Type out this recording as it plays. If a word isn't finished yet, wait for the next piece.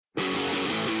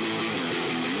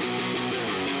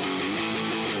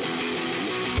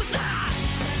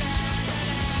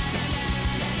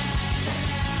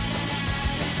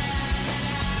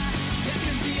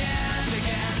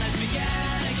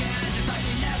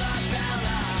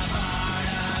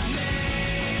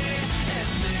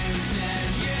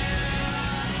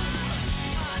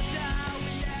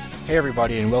Hey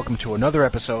everybody, and welcome to another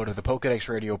episode of the Pokedex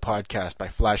Radio podcast by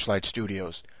Flashlight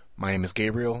Studios. My name is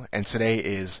Gabriel, and today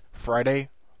is Friday,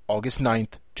 August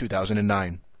 9th,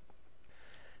 2009.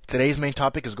 Today's main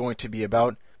topic is going to be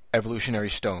about evolutionary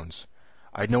stones.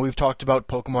 I know we've talked about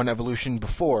Pokemon evolution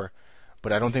before,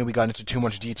 but I don't think we got into too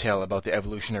much detail about the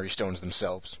evolutionary stones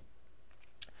themselves.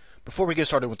 Before we get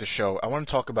started with the show, I want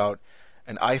to talk about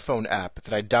an iPhone app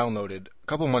that I downloaded a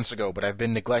couple months ago, but I've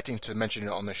been neglecting to mention it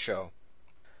on the show.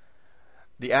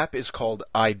 The app is called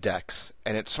iDex,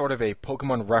 and it's sort of a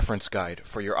Pokemon reference guide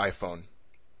for your iPhone.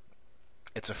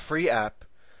 It's a free app,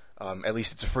 at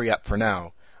least it's a free app for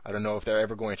now. I don't know if they're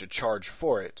ever going to charge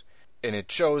for it. And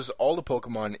it shows all the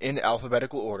Pokemon in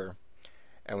alphabetical order.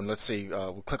 And let's see,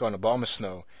 we'll click on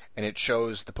Abomasnow, and it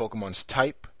shows the Pokemon's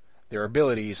type, their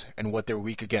abilities, and what they're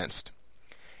weak against.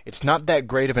 It's not that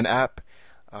great of an app.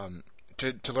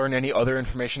 To learn any other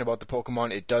information about the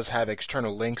Pokemon, it does have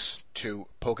external links to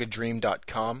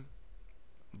Pokedream.com,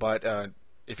 but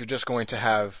if you're just going to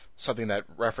have something that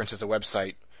references a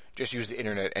website, just use the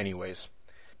internet anyways.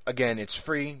 Again, it's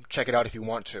free. Check it out if you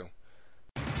want to.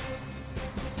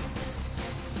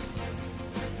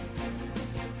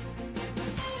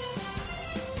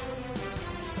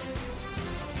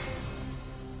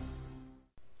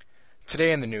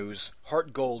 Today in the news,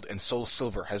 Heart Gold and Soul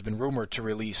Silver has been rumored to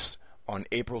release on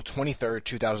April 23,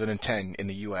 2010 in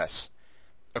the US.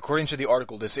 According to the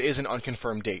article, this is an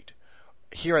unconfirmed date.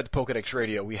 Here at the Pokedex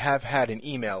Radio, we have had an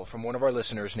email from one of our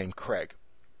listeners named Craig.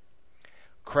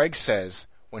 Craig says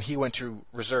when he went to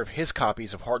reserve his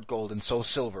copies of Heart Gold and Soul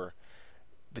Silver,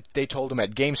 that they told him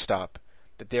at GameStop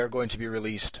that they are going to be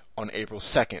released on April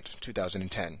 2nd,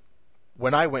 2010.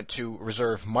 When I went to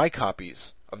reserve my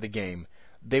copies of the game,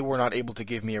 they were not able to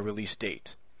give me a release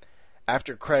date.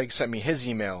 After Craig sent me his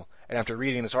email, and after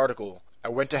reading this article, I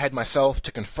went ahead myself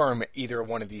to confirm either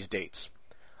one of these dates.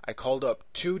 I called up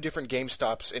 2 different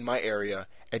GameStops in my area,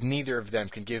 and neither of them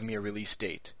can give me a release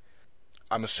date.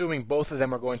 I'm assuming both of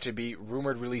them are going to be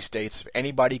rumored release dates. If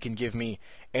anybody can give me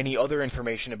any other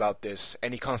information about this,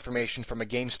 any confirmation from a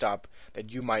GameStop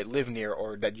that you might live near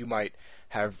or that you might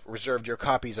have reserved your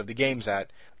copies of the games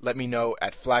at, let me know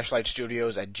at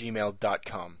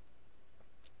flashlightstudios@gmail.com.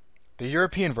 The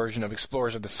European version of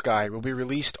Explorers of the Sky will be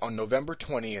released on November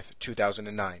 20th,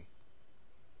 2009.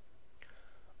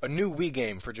 A new Wii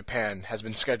game for Japan has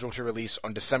been scheduled to release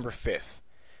on December 5th.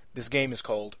 This game is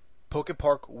called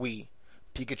Pokepark Wii: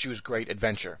 Pikachu's Great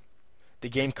Adventure. The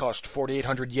game cost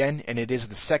 4,800 yen, and it is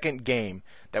the second game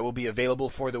that will be available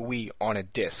for the Wii on a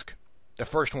disc. The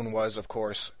first one was, of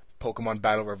course, Pokemon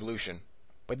Battle Revolution.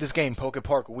 But this game,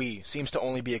 Pokepark Wii, seems to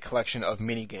only be a collection of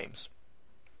mini-games.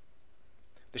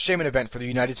 The Shaymin event for the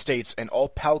United States and all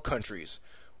PAL countries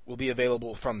will be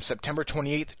available from September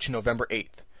 28th to November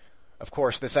 8th. Of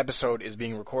course, this episode is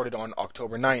being recorded on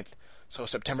October 9th, so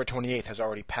September 28th has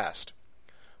already passed.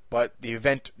 But the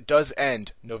event does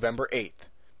end November 8th.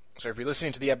 So if you're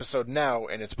listening to the episode now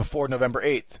and it's before November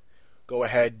 8th, go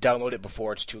ahead, download it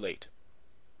before it's too late.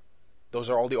 Those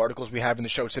are all the articles we have in the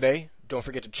show today. Don't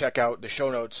forget to check out the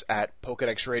show notes at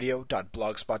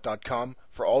pokedexradio.blogspot.com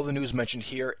for all the news mentioned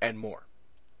here and more.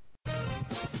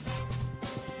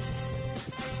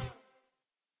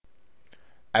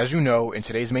 As you know, in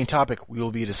today's main topic, we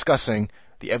will be discussing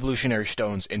the evolutionary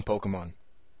stones in Pokemon.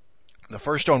 The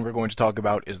first stone we're going to talk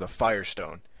about is the Fire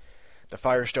Stone. The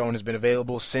Fire Stone has been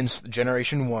available since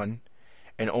Generation 1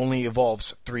 and only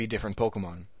evolves 3 different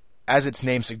Pokemon. As its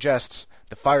name suggests,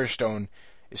 the Fire Stone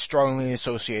is strongly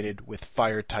associated with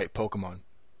Fire-type Pokemon.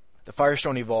 The Fire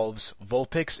Stone evolves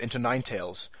Vulpix into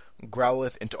Ninetales,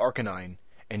 Growlithe into Arcanine,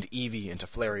 and Eevee into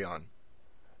Flareon.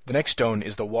 The next stone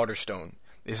is the Water Stone.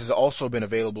 This has also been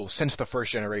available since the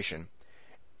first generation.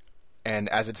 And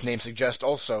as its name suggests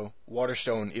also, Water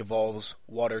Stone evolves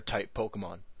Water-type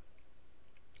Pokemon.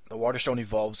 The Water Stone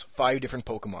evolves 5 different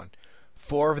Pokemon.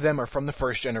 4 of them are from the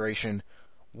first generation.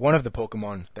 1 of the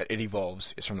Pokemon that it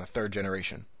evolves is from the 3rd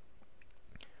generation.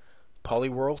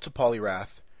 Poliwhirl to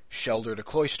Poliwrath, Shellder to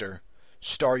Cloyster,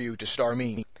 Staryu to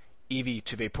Starmie, Eevee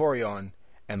to Vaporeon,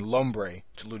 and Lombre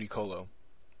to Ludicolo.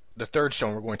 The third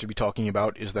stone we're going to be talking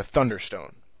about is the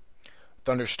Thunderstone.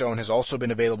 Thunderstone has also been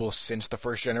available since the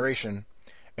first generation,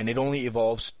 and it only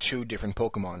evolves 2 different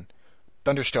Pokemon.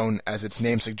 Thunderstone, as its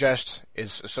name suggests,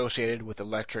 is associated with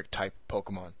electric-type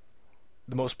Pokemon.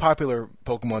 The most popular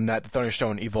Pokemon that the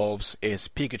Thunderstone evolves is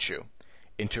Pikachu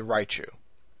into Raichu,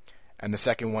 and the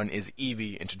second one is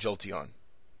Eevee into Jolteon.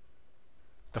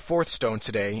 The fourth stone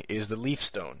today is the Leaf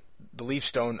Stone. The Leaf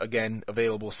Stone, again,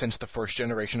 available since the first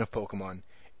generation of Pokemon.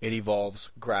 It evolves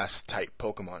Grass-type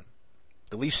Pokemon.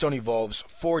 The Leaf Stone evolves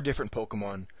 4 different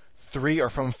Pokemon. 3 are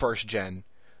from first gen.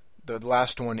 The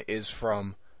last one is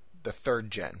from the 3rd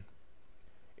gen.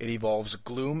 It evolves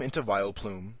Gloom into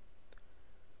Vileplume,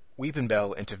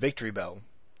 Weepinbell into Victorybell,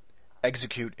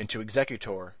 Execute into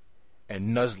Executor,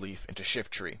 and Nuzleaf into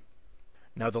Shiftry.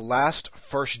 Now the last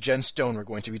 1st gen stone we're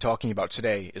going to be talking about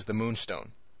today is the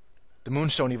Moonstone. The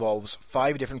Moonstone evolves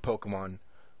 5 different Pokemon.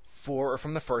 4 are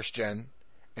from the 1st gen,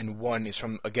 and 1 is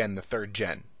from, again, the 3rd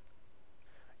gen.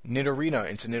 Nidorina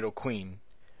into Nidoqueen,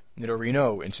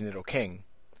 Nidorino into Nidoking,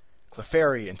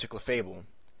 Clefairy into Clefable,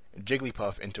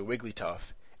 Jigglypuff into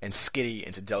Wigglytuff, and Skitty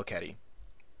into Delcatty.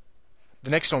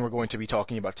 The next stone we're going to be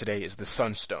talking about today is the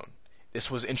Sunstone. This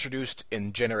was introduced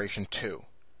in Generation 2,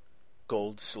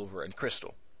 Gold, Silver, and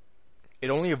Crystal. It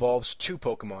only evolves 2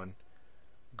 Pokemon,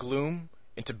 Gloom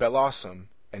into Bellossom,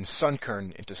 and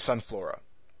Sunkern into Sunflora.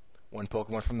 1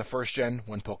 Pokemon from the 1st gen,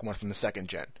 1 Pokemon from the 2nd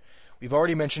gen. We've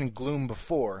already mentioned Gloom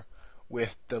before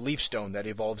with the Leaf Stone that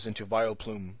evolves into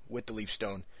Vileplume with the Leaf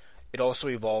Stone. It also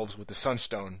evolves with the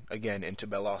Sunstone, again, into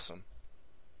Bellossom.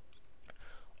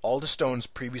 All the stones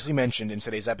previously mentioned in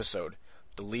today's episode,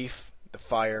 the Leaf, the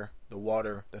Fire, the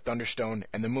Water, the Thunderstone,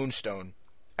 and the Moonstone,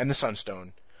 and the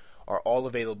Sunstone, are all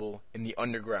available in the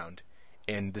Underground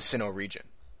in the Sinnoh region.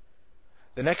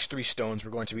 The next 3 stones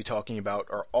we're going to be talking about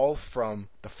are all from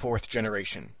the 4th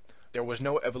generation. There was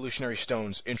no evolutionary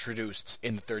stones introduced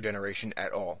in the 3rd generation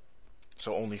at all.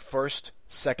 So only 1st,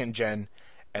 2nd gen,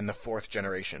 and the 4th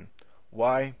generation.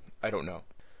 Why? I don't know.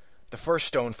 The first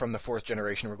stone from the 4th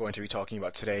generation we're going to be talking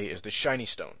about today is the Shiny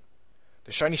Stone.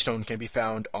 The Shiny Stone can be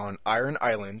found on Iron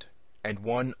Island and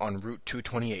one on Route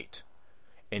 228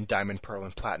 in Diamond, Pearl,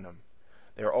 and Platinum.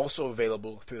 They are also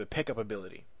available through the pickup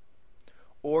ability.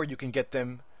 Or you can get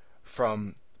them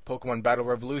from Pokemon Battle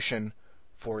Revolution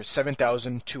for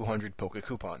 7,200 Poke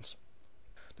Coupons.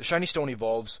 The Shiny Stone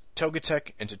evolves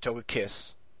Togetic into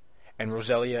Togekiss, and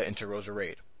Roselia into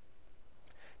Roserade.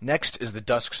 Next is the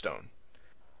Dusk Stone.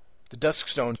 The Dusk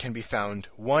Stone can be found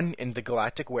one in the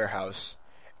Galactic Warehouse,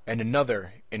 and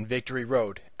another in Victory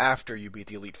Road after you beat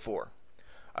the Elite Four.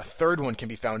 A third one can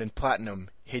be found in Platinum,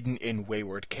 hidden in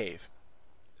Wayward Cave.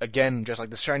 Again, just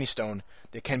like the Shiny Stone,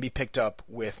 they can be picked up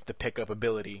with the pickup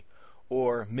ability,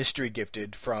 or mystery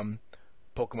gifted from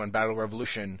Pokemon Battle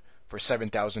Revolution for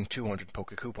 7,200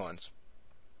 Poke Coupons.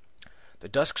 The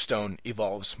Dusk Stone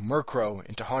evolves Murkrow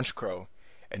into Honchkrow,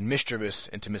 and Mischievous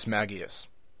into Mismagius.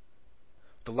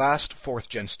 The last 4th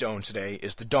gen stone today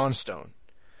is the Dawn Stone.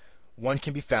 One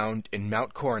can be found in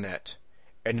Mount Coronet,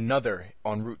 and another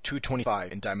on Route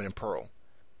 225 in Diamond and Pearl.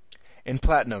 In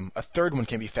Platinum, a third one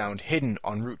can be found hidden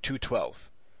on Route 212.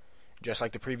 Just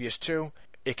like the previous 2,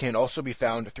 it can also be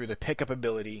found through the pickup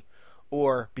ability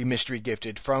or be mystery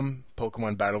gifted from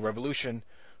Pokemon Battle Revolution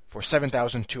for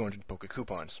 7,200 Poke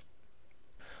Coupons.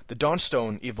 The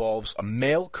Dawnstone evolves a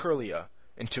male Kirlia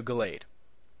into Gallade,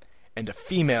 and a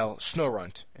female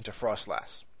Snorunt into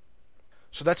Frostlass.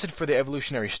 So that's it for the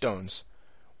evolutionary stones.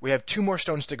 We have 2 more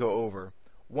stones to go over.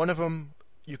 One of them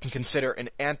you can consider an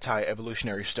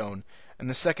anti-evolutionary stone, and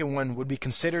the second one would be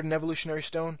considered an evolutionary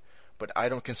stone, but I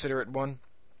don't consider it one.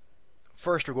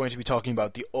 First, we're going to be talking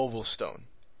about the Oval Stone.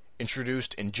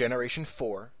 Introduced in Generation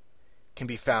 4, can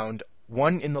be found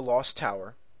one in the Lost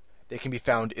Tower, they can be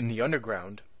found in the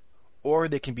Underground, or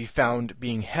they can be found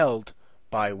being held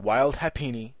by Wild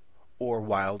Happiny or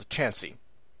Wild Chansey.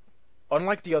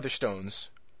 Unlike the other stones,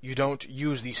 you don't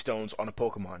use these stones on a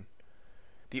Pokemon.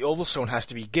 The Oval Stone has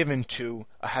to be given to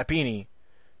a Happiny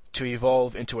to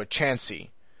evolve into a Chansey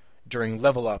during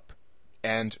level up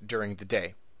and during the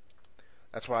day.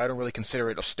 That's why I don't really consider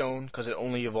it a stone, because it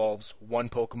only evolves one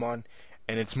Pokemon,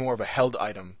 and it's more of a held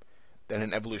item than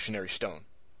an evolutionary stone.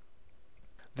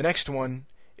 The next one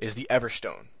is the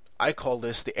Everstone. I call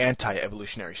this the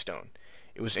anti-evolutionary stone.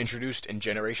 It was introduced in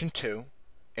Generation 2,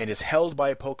 and is held by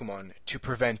a Pokemon to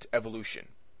prevent evolution.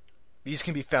 These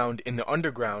can be found in the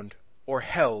Underground, or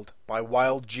held by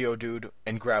Wild Geodude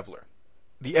and Graveler.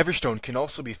 The Everstone can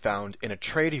also be found in a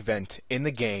trade event in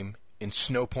the game in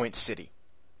Snowpoint City.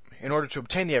 In order to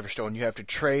obtain the Everstone, you have to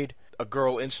trade a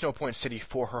girl in Snowpoint City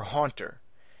for her Haunter,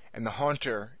 and the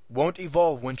Haunter won't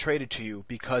evolve when traded to you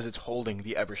because it's holding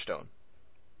the Everstone.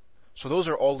 So those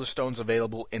are all the stones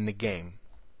available in the game.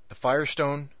 The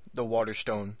Firestone, the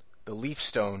Waterstone, the Leaf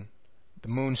Stone, the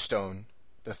Moonstone,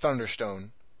 the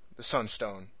Thunderstone, the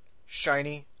Sunstone,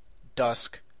 Shiny,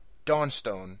 Dusk,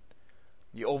 Dawnstone,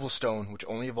 the Oval Stone, which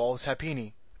only evolves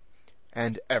Happiny,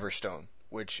 and Everstone,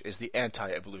 which is the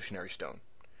anti-evolutionary stone,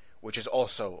 which is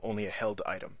also only a held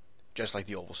item, just like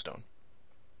the Oval Stone.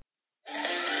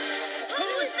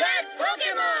 Who's that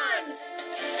Pokemon?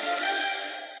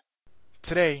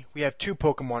 Today, we have 2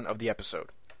 Pokemon of the episode,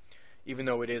 even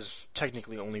though it is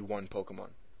technically only 1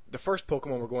 Pokemon. The first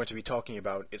Pokemon we're going to be talking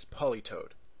about is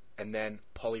Politoed, and then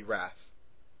Poliwrath.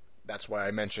 That's why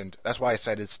I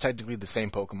said it's technically the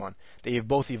same Pokemon. They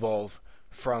both evolve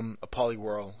from a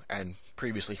Poliwhirl and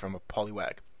previously from a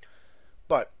Poliwag.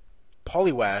 But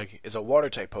Poliwag is a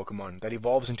Water-type Pokemon that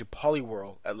evolves into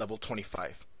Poliwhirl at level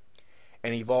 25,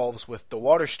 and evolves with the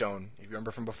Water Stone, if you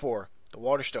remember from before, the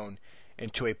Water Stone,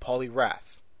 into a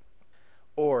Poliwrath.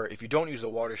 Or, if you don't use the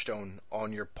Water Stone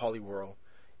on your Poliwhirl,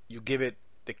 you give it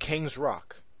the King's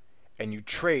Rock, and you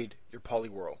trade your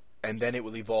Poliwhirl, and then it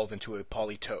will evolve into a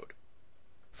Politoed.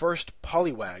 First,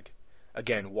 Poliwag,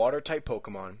 again Water-type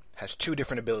Pokemon, has two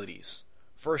different abilities.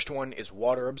 First one is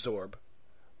Water Absorb,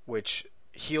 which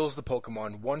heals the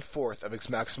Pokemon 1/4 of its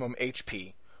maximum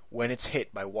HP when it's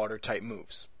hit by Water-type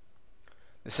moves.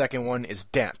 The second one is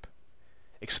Damp.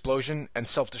 Explosion and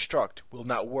Self-Destruct will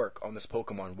not work on this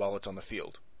Pokemon while it's on the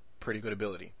field. Pretty good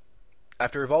ability.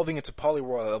 After evolving into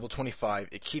Poliwhirl at level 25,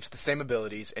 it keeps the same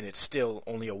abilities and it's still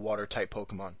only a Water-type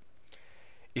Pokemon.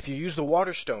 If you use the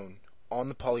Water Stone on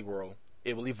the Poliwhirl,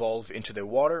 it will evolve into the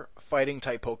Water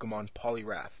Fighting-type Pokemon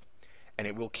Poliwrath, and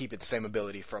it will keep its same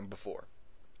ability from before.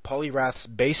 Poliwrath's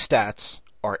base stats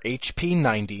are HP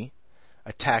 90,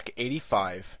 Attack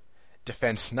 85,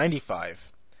 Defense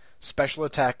 95, Special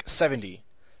Attack 70,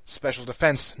 Special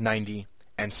Defense 90,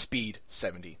 and Speed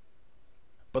 70.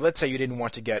 But let's say you didn't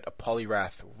want to get a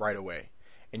Poliwrath right away,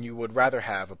 and you would rather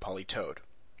have a Politoed.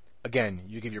 Again,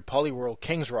 you give your Poliwhirl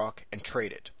King's Rock and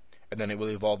trade it, and then it will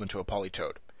evolve into a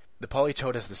Politoed. The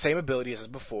Politoed has the same abilities as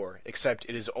before, except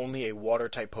it is only a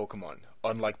Water-type Pokemon,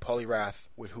 unlike Poliwrath,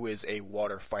 who is a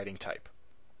Water Fighting type.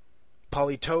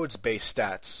 Politoed's base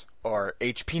stats are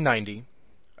HP 90,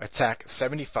 Attack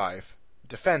 75,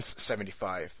 Defense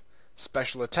 75,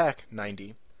 Special Attack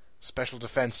 90, Special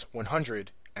Defense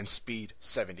 100, and Speed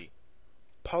 70.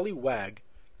 Poliwag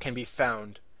can be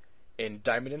found in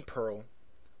Diamond and Pearl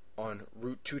on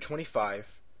Route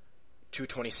 225,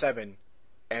 227,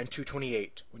 and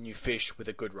 228 when you fish with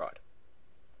a good rod.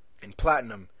 In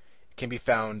Platinum, it can be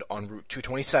found on Route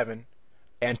 227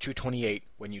 and 228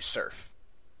 when you surf.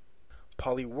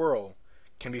 Poliwhirl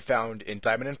can be found in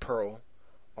Diamond and Pearl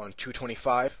on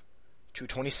 225,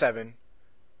 227,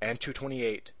 and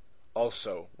 228,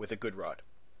 also with a good rod.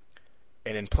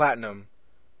 And in Platinum,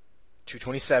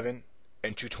 227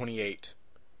 and 228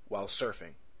 while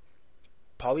surfing.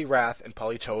 Poliwrath and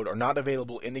Politoed are not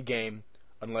available in the game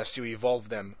unless you evolve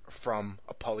them from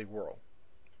a Poliwhirl.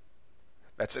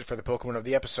 That's it for the Pokemon of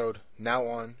the episode. Now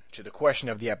on to the question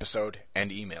of the episode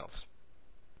and emails.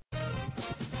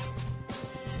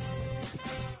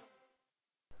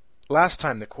 Last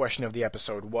time the question of the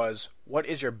episode was, what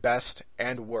is your best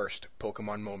and worst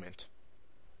Pokemon moment?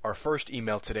 Our first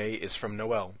email today is from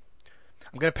Noelle.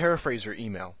 I'm going to paraphrase her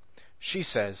email. She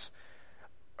says,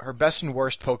 her best and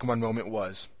worst Pokemon moment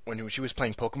was when she was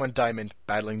playing Pokemon Diamond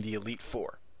battling the Elite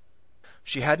Four.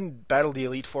 She hadn't battled the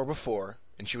Elite Four before,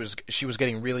 and she was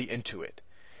getting really into it.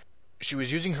 She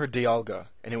was using her Dialga,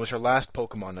 and it was her last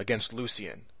Pokemon against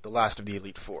Lucian, the last of the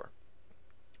Elite Four.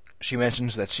 She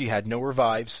mentions that she had no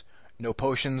revives, no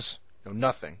potions, no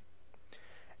nothing.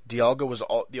 Dialga was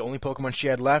the only Pokemon she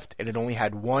had left, and it only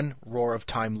had one Roar of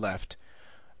Time left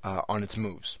on its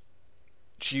moves.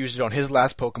 She used it on his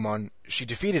last Pokemon, she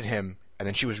defeated him, and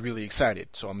then she was really excited,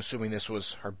 so I'm assuming this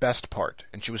was her best part,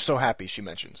 and she was so happy, she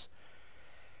mentions.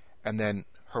 And then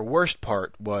her worst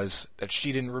part was that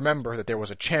she didn't remember that there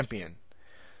was a champion.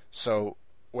 So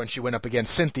when she went up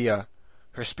against Cynthia,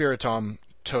 her Spiritomb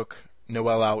took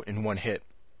Noelle out in one hit,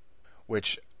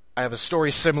 which I have a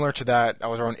story similar to that. I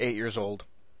was around 8 years old.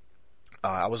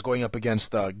 I was going up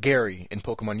against Gary in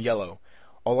Pokemon Yellow.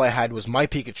 All I had was my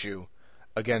Pikachu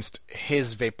against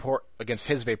his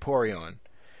Vaporeon,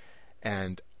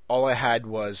 and all I had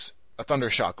was a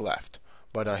Thundershock left.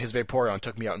 But his Vaporeon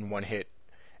took me out in one hit,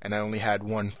 and I only had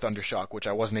one Thundershock, which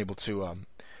I wasn't able to.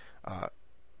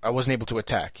 I wasn't able to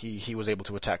attack. He was able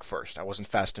to attack first. I wasn't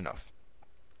fast enough.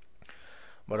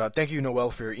 But thank you, Noelle,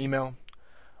 for your email.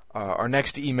 Our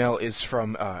next email is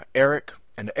from Eric,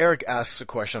 and Eric asks a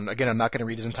question. Again, I'm not going to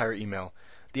read his entire email.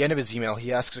 At the end of his email,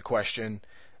 he asks a question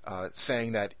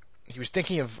saying that he was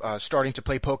thinking of starting to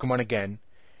play Pokemon again,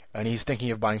 and he's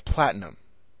thinking of buying Platinum.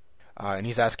 And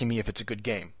he's asking me if it's a good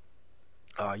game.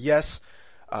 Yes,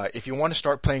 if you want to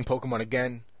start playing Pokemon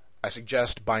again, I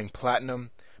suggest buying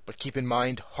Platinum, but keep in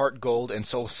mind Heart Gold and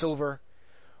Soul Silver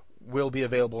will be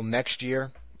available next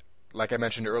year. Like I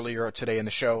mentioned earlier today in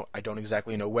the show, I don't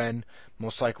exactly know when,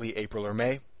 most likely April or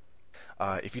May.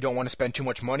 If you don't want to spend too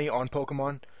much money on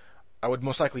Pokemon, I would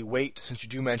most likely wait, since you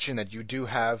do mention that you do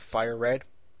have Fire Red.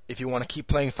 If you want to keep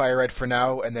playing Fire Red for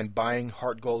now and then buying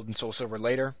Heart Gold and Soul Silver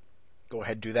later, go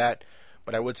ahead and do that.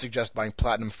 But I would suggest buying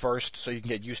Platinum first so you can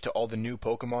get used to all the new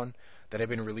Pokemon that have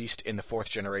been released in the 4th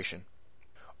generation.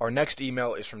 Our next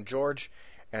email is from George,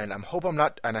 and I hope I'm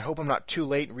not too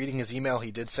late reading his email.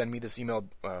 He did send me this email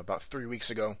about 3 weeks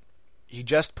ago. He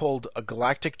just pulled a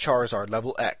Galactic Charizard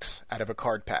level X out of a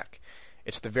card pack.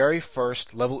 It's the very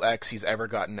first level X he's ever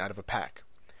gotten out of a pack,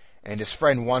 and his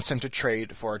friend wants him to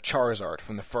trade for a Charizard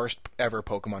from the first ever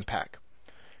Pokemon pack.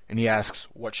 And he asks,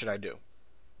 what should I do?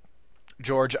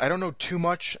 George, I don't know too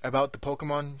much about the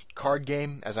Pokemon card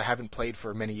game, as I haven't played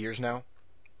for many years now,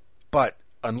 but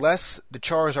unless the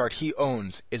Charizard he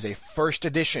owns is a first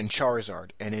edition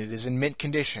Charizard, and it is in mint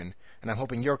condition, and I'm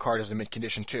hoping your card is in mint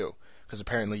condition too, because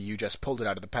apparently you just pulled it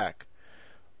out of the pack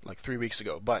like 3 weeks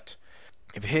ago, but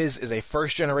if his is a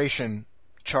first generation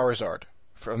Charizard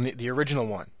from the original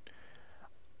one,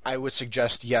 I would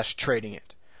suggest yes, trading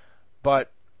it.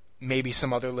 But maybe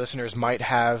some other listeners might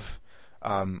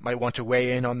want to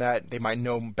weigh in on that. They might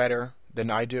know better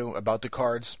than I do about the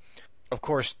cards. Of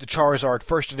course, the Charizard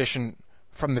first edition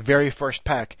from the very first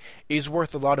pack is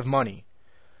worth a lot of money.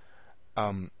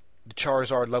 The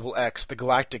Charizard level X, the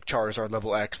Galactic Charizard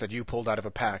level X that you pulled out of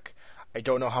a pack, I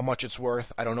don't know how much it's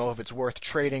worth. I don't know if it's worth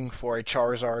trading for a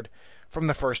Charizard from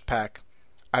the first pack.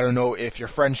 I don't know if your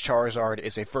friend's Charizard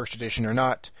is a first edition or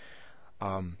not.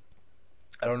 I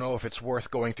don't know if it's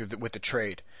worth going through with the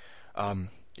trade.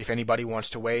 If anybody wants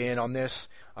to weigh in on this,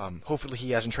 hopefully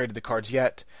he hasn't traded the cards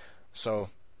yet, so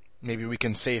maybe we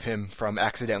can save him from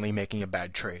accidentally making a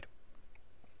bad trade.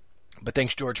 But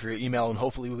thanks, George, for your email, and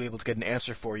hopefully we'll be able to get an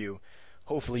answer for you.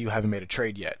 Hopefully you haven't made a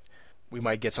trade yet. We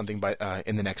might get something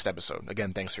in the next episode.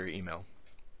 Again, thanks for your email.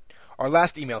 Our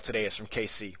last email today is from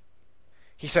KC.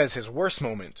 He says his worst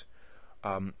moment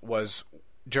was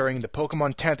during the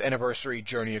Pokemon 10th Anniversary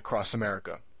Journey Across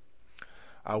America,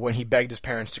 when he begged his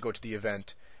parents to go to the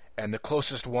event, and the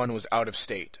closest one was out of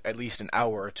state, at least an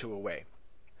hour or two away.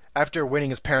 After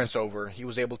winning his parents over, he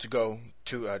was able to go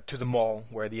to the mall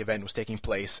where the event was taking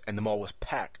place, and the mall was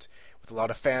packed with a lot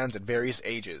of fans at various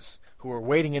ages who were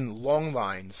waiting in long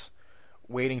lines,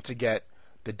 waiting to get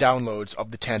the downloads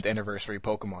of the 10th Anniversary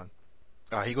Pokemon.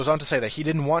 He goes on to say that he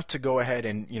didn't want to go ahead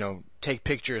and, take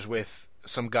pictures with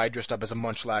some guy dressed up as a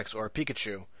Munchlax or a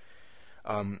Pikachu,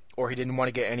 or he didn't want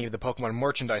to get any of the Pokemon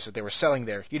merchandise that they were selling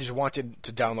there. He just wanted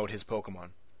to download his Pokemon.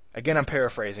 Again, I'm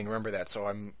paraphrasing, remember that, so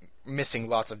I'm missing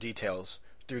lots of details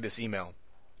through this email.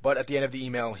 But at the end of the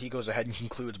email, he goes ahead and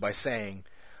concludes by saying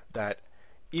that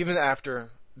even after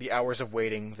the hours of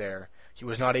waiting there, he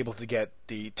was not able to get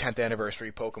the 10th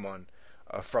Anniversary Pokemon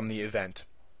from the event.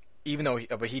 Even though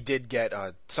he did get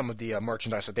some of the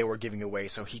merchandise that they were giving away,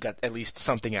 so he got at least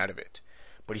something out of it.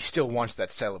 But he still wants that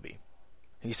Celebi.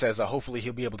 He says hopefully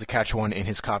he'll be able to catch one in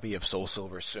his copy of Soul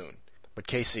Silver soon. But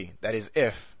KC, that is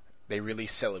if they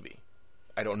release Celebi.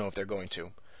 I don't know if they're going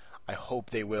to. I hope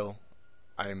they will.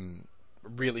 I'm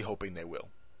really hoping they will.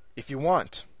 If you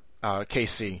want,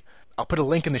 KC, I'll put a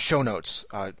link in the show notes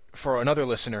for another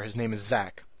listener. His name is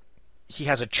Zach. He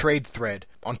has a trade thread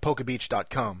on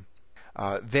PokeBeach.com.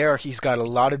 There he's got a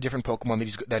lot of different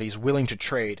Pokemon that he's willing to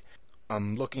trade.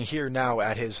 I'm looking here now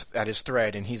at his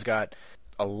thread, and he's got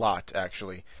a lot,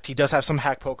 actually. He does have some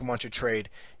hack Pokemon to trade.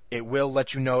 It will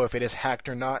let you know if it is hacked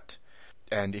or not.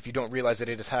 And if you don't realize that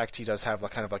it is hacked, he does have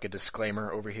kind of like a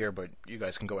disclaimer over here, but you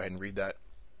guys can go ahead and read that.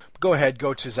 Go ahead,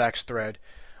 go to Zach's thread,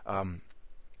 and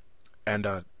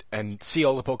see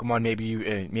all the Pokemon.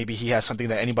 Maybe he has something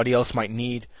that anybody else might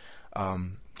need.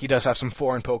 He does have some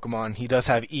foreign Pokemon. He does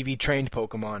have EV trained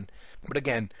Pokemon. But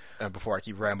again, before I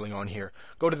keep rambling on here,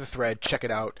 go to the thread, check it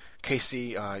out.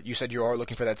 KC, you said you are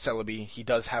looking for that Celebi. He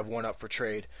does have one up for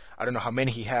trade. I don't know how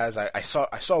many he has. I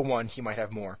saw one. He might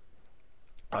have more.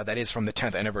 That is from the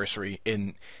 10th anniversary.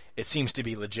 It seems to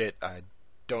be legit. I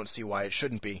don't see why it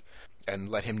shouldn't be. And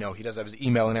let him know. He does have his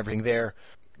email and everything there,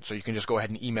 so you can just go ahead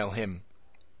and email him.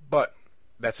 But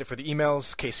that's it for the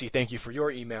emails. KC, thank you for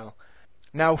your email.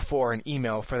 Now for an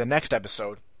email for the next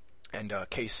episode. And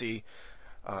KC,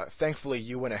 thankfully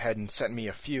you went ahead and sent me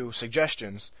a few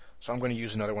suggestions, so I'm going to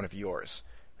use another one of yours,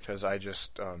 because I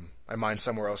mind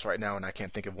somewhere else right now and I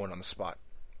can't think of one on the spot.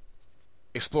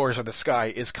 Explorers of the Sky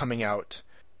is coming out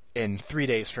in 3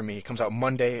 days for me. It comes out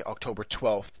Monday, October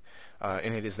 12th,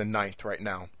 and it is the 9th right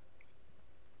now.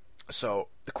 So,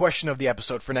 the question of the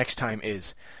episode for next time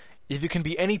is, if you can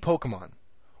be any Pokemon,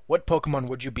 what Pokemon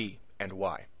would you be, and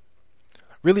why?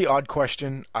 Really odd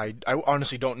question. I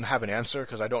honestly don't have an answer,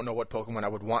 because I don't know what Pokemon I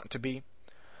would want to be.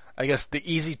 I guess the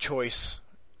easy choice,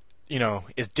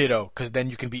 is Ditto, because then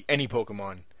you can be any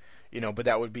Pokemon, but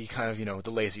that would be kind of,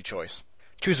 the lazy choice.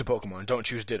 Choose a Pokemon, don't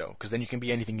choose Ditto, because then you can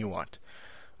be anything you want.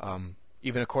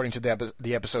 Even according to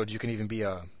the episodes, you can even be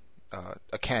a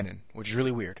canon, which is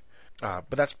really weird.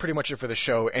 But that's pretty much it for the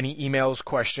show. Any emails,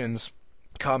 questions,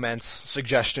 comments,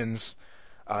 suggestions,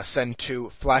 send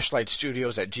to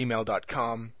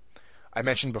flashlightstudios@gmail.com. I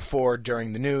mentioned before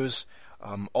during the news,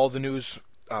 all the news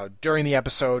during the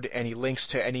episode, any links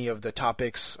to any of the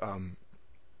topics, and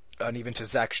even to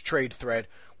Zach's trade thread,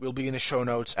 will be in the show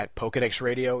notes at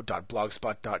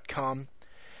pokedexradio.blogspot.com.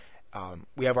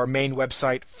 We have our main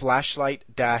website,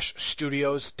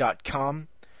 flashlight-studios.com.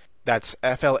 That's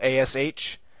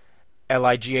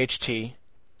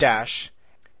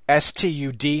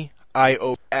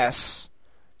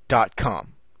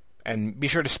FLASHLIGHT-STUDIOS.com. And be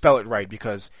sure to spell it right,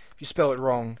 because if you spell it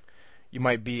wrong, you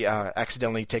might be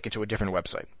accidentally taken to a different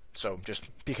website. So just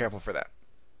be careful for that.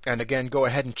 And again, go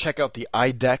ahead and check out the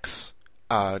iDex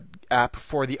app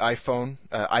for the iPhone,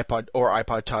 iPod, or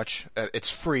iPod Touch.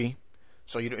 It's free,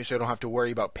 so you don't have to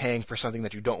worry about paying for something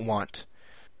that you don't want.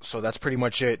 So that's pretty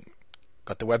much it.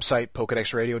 Got the website,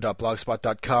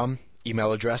 pokedexradio.blogspot.com.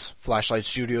 Email address,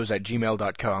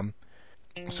 flashlightstudios@gmail.com.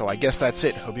 So I guess that's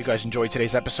it. Hope you guys enjoyed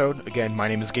today's episode. Again, my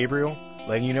name is Gabriel,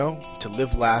 letting you know to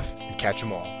live, laugh, and catch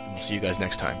 'em all. And we'll see you guys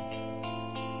next time.